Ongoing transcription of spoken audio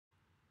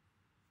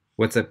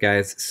What's up,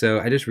 guys? So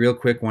I just real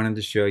quick wanted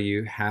to show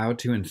you how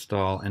to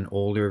install an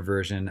older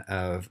version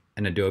of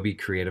an Adobe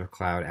Creative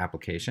Cloud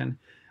application.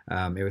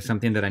 It was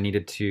something that I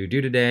needed to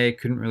do today,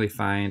 couldn't really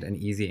find an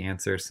easy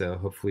answer, so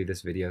hopefully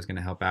this video is going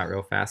to help out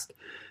real fast.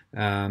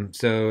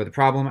 So the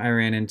problem I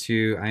ran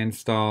into, I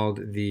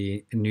installed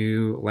the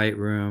new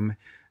Lightroom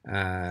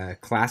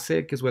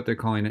Classic is what they're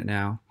calling it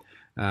now.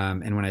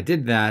 And when I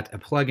did that, a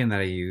plugin that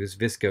I use,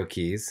 VSCO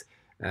Keys,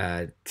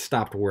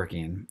 stopped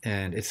working,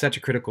 and it's such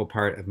a critical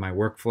part of my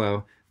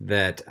workflow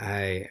that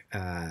I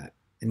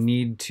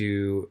need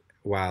to,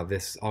 while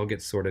this all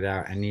gets sorted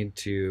out, I need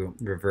to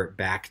revert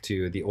back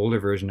to the older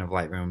version of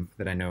Lightroom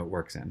that I know it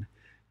works in.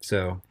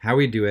 So how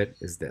we do it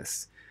is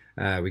this.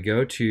 We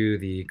go to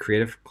the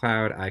Creative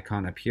Cloud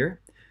icon up here,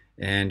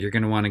 and you're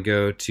going to want to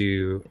go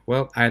to,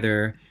 well,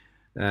 either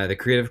the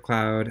Creative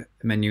Cloud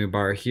menu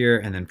bar here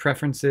and then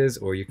Preferences,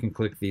 or you can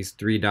click these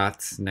three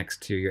dots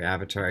next to your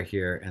avatar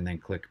here and then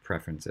click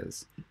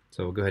Preferences.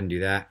 So we'll go ahead and do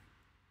that.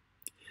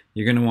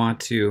 You're going to want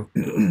to,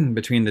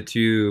 between the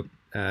two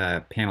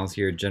panels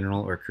here,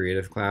 General or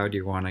Creative Cloud,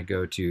 you want to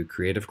go to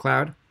Creative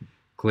Cloud,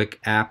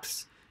 click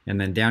Apps, and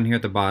then down here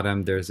at the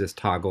bottom there's this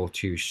toggle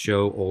to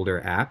Show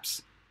Older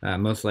Apps.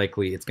 Most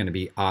likely it's going to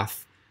be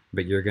off,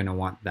 but you're going to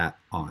want that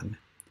on.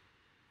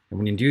 And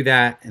when you do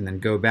that and then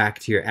go back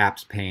to your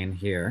apps pane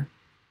here,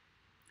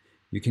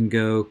 you can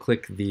go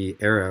click the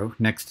arrow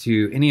next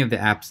to any of the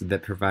apps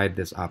that provide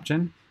this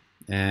option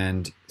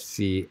and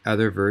see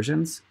other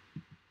versions.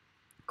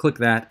 Click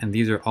that, and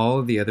these are all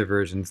of the other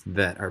versions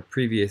that are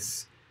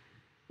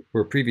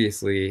were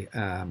previously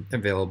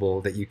available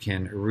that you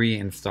can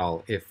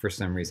reinstall if for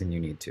some reason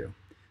you need to.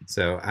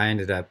 So I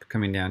ended up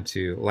coming down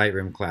to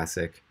Lightroom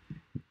Classic,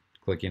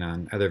 clicking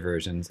on other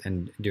versions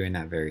and doing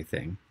that very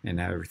thing, and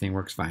now everything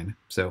works fine.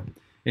 So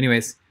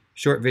anyways,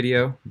 short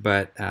video,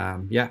 but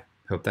yeah,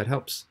 hope that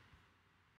helps.